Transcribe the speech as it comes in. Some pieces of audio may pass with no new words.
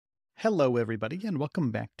Hello, everybody, and welcome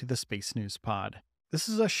back to the Space News Pod. This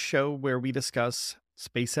is a show where we discuss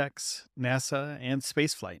SpaceX, NASA, and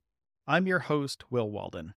spaceflight. I'm your host, Will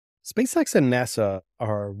Walden. SpaceX and NASA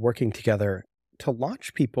are working together to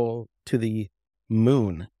launch people to the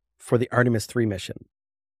moon for the Artemis III mission.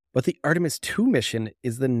 But the Artemis II mission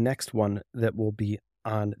is the next one that will be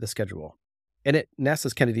on the schedule. And at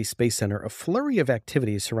NASA's Kennedy Space Center, a flurry of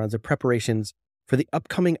activities surrounds the preparations for the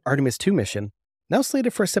upcoming Artemis II mission, now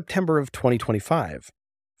slated for September of 2025,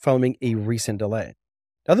 following a recent delay.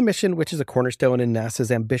 Now, the mission, which is a cornerstone in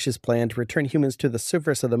NASA's ambitious plan to return humans to the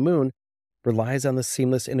surface of the moon, relies on the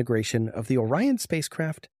seamless integration of the Orion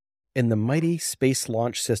spacecraft and the mighty Space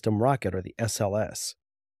Launch System rocket, or the SLS.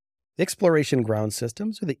 The Exploration Ground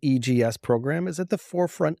Systems, or the EGS program, is at the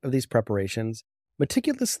forefront of these preparations,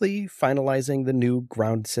 meticulously finalizing the new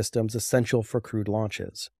ground systems essential for crewed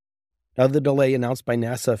launches. Now, the delay announced by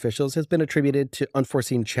NASA officials has been attributed to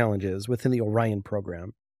unforeseen challenges within the Orion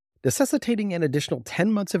program, necessitating an additional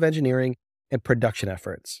 10 months of engineering and production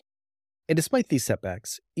efforts. And despite these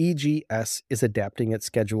setbacks, EGS is adapting its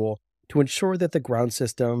schedule to ensure that the ground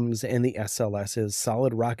systems and the SLS's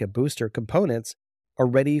solid rocket booster components are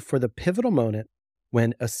ready for the pivotal moment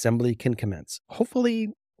when assembly can commence, hopefully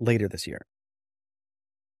later this year.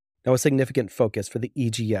 Now, a significant focus for the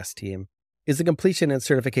EGS team is the completion and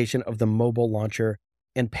certification of the mobile launcher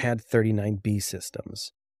and Pad 39B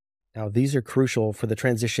systems. Now, these are crucial for the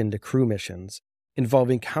transition to crew missions,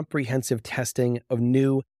 involving comprehensive testing of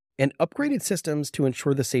new and upgraded systems to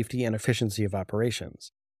ensure the safety and efficiency of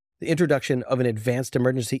operations. The introduction of an advanced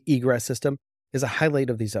emergency egress system is a highlight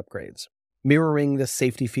of these upgrades, mirroring the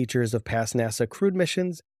safety features of past NASA crewed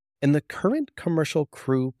missions and the current commercial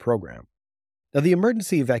crew program. Now, the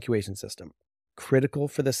emergency evacuation system, critical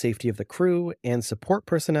for the safety of the crew and support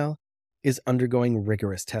personnel, is undergoing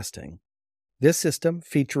rigorous testing. This system,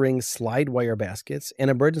 featuring slide wire baskets and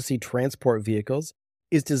emergency transport vehicles,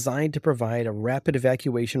 is designed to provide a rapid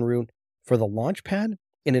evacuation route for the launch pad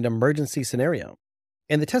in an emergency scenario.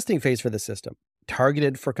 And the testing phase for the system,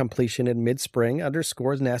 targeted for completion in mid-spring,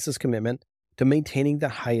 underscores NASA's commitment to maintaining the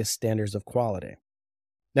highest standards of quality.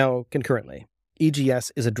 Now, concurrently,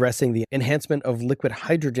 EGS is addressing the enhancement of liquid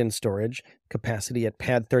hydrogen storage capacity at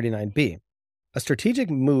Pad 39B, a strategic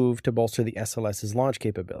move to bolster the SLS's launch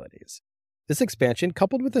capabilities. This expansion,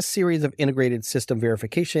 coupled with a series of integrated system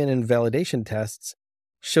verification and validation tests,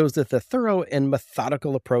 shows that the thorough and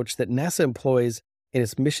methodical approach that NASA employs in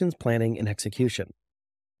its missions planning and execution.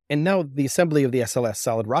 And now the assembly of the SLS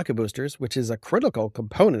solid rocket boosters, which is a critical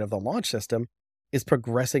component of the launch system, is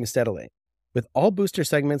progressing steadily. With all booster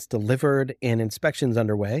segments delivered and inspections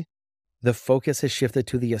underway, the focus has shifted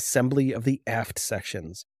to the assembly of the aft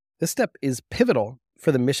sections. This step is pivotal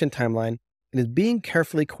for the mission timeline and is being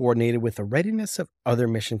carefully coordinated with the readiness of other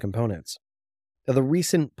mission components. Now, the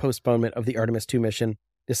recent postponement of the Artemis II mission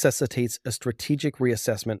necessitates a strategic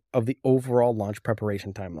reassessment of the overall launch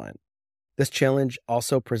preparation timeline. This challenge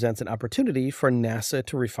also presents an opportunity for NASA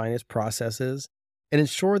to refine its processes and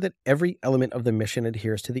ensure that every element of the mission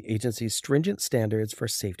adheres to the agency's stringent standards for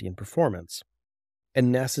safety and performance.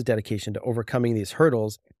 And NASA's dedication to overcoming these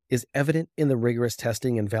hurdles is evident in the rigorous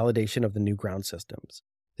testing and validation of the new ground systems.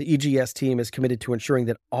 The EGS team is committed to ensuring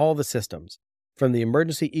that all the systems, from the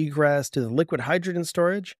emergency egress to the liquid hydrogen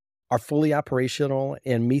storage, are fully operational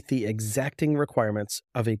and meet the exacting requirements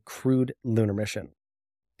of a crewed lunar mission.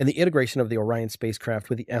 And the integration of the Orion spacecraft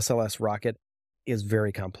with the SLS rocket is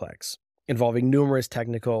very complex, involving numerous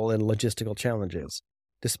technical and logistical challenges.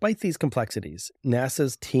 Despite these complexities,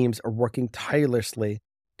 NASA's teams are working tirelessly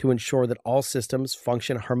to ensure that all systems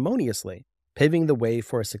function harmoniously, paving the way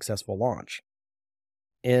for a successful launch.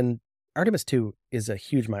 And Artemis II is a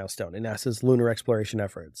huge milestone in NASA's lunar exploration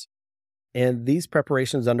efforts. And these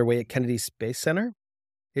preparations underway at Kennedy Space Center,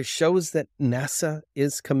 it shows that NASA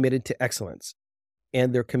is committed to excellence,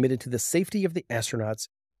 and they're committed to the safety of the astronauts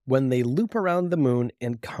when they loop around the moon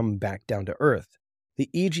and come back down to Earth. The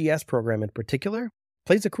EGS program in particular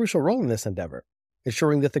plays a crucial role in this endeavor,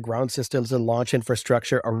 ensuring that the ground systems and launch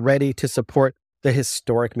infrastructure are ready to support the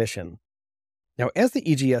historic mission. Now, as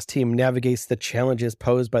the EGS team navigates the challenges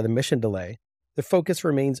posed by the mission delay, the focus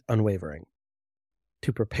remains unwavering: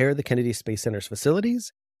 to prepare the Kennedy Space Center's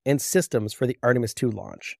facilities and systems for the Artemis II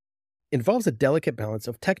launch. It involves a delicate balance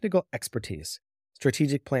of technical expertise,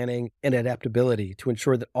 strategic planning, and adaptability to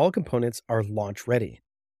ensure that all components are launch ready.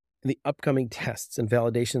 And the upcoming tests and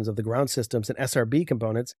validations of the ground systems and SRB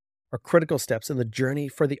components are critical steps in the journey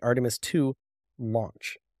for the Artemis II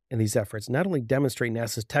launch. And these efforts not only demonstrate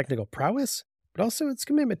NASA's technical prowess, but also its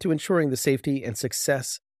commitment to ensuring the safety and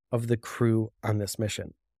success of the crew on this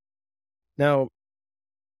mission. Now,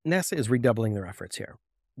 NASA is redoubling their efforts here,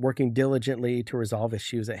 working diligently to resolve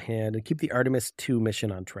issues at hand and keep the Artemis II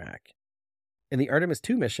mission on track. And the Artemis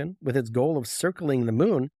II mission, with its goal of circling the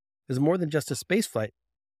moon, is more than just a spaceflight.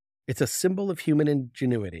 It's a symbol of human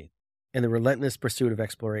ingenuity and the relentless pursuit of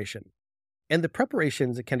exploration. And the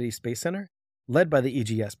preparations at Kennedy Space Center, led by the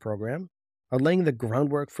EGS program, are laying the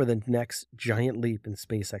groundwork for the next giant leap in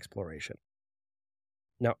space exploration.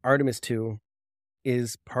 Now, Artemis II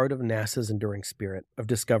is part of NASA's enduring spirit of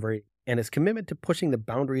discovery and its commitment to pushing the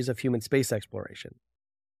boundaries of human space exploration.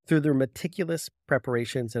 Through their meticulous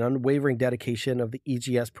preparations and unwavering dedication of the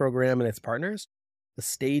EGS program and its partners, the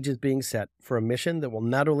stage is being set for a mission that will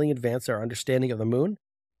not only advance our understanding of the moon,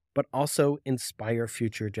 but also inspire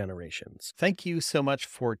future generations. Thank you so much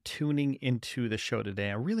for tuning into the show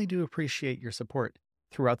today. I really do appreciate your support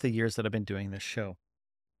throughout the years that I've been doing this show.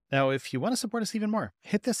 Now, if you want to support us even more,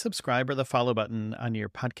 hit the subscribe or the follow button on your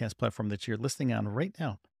podcast platform that you're listening on right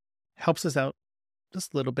now. Helps us out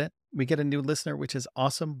just a little bit. We get a new listener, which is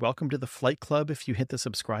awesome. Welcome to the Flight Club if you hit the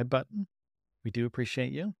subscribe button. We do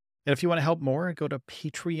appreciate you. And if you want to help more, go to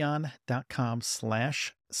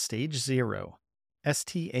patreon.com/stagezero,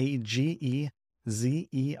 STAGEZERO.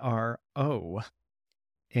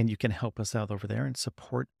 And you can help us out over there and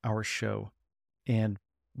support our show. And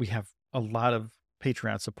we have a lot of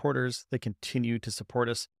Patreon supporters that continue to support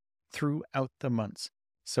us throughout the months.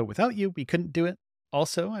 So without you, we couldn't do it.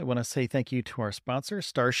 Also, I want to say thank you to our sponsor,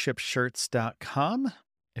 starshipshirts.com.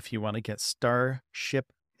 If you want to get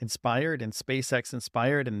Starship inspired and SpaceX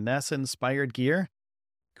inspired and NASA inspired gear,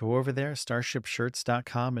 go over there,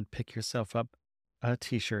 starshipshirts.com, and pick yourself up a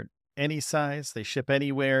t-shirt. Any size, they ship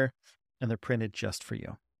anywhere, and they're printed just for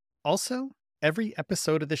you. Also, every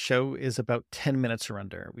episode of the show is about 10 minutes or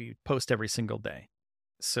under. We post every single day.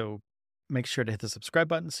 So make sure to hit the subscribe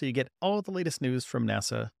button so you get all the latest news from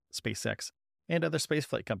NASA, SpaceX, and other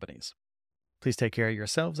spaceflight companies. Please take care of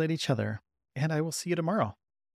yourselves and each other, and I will see you tomorrow.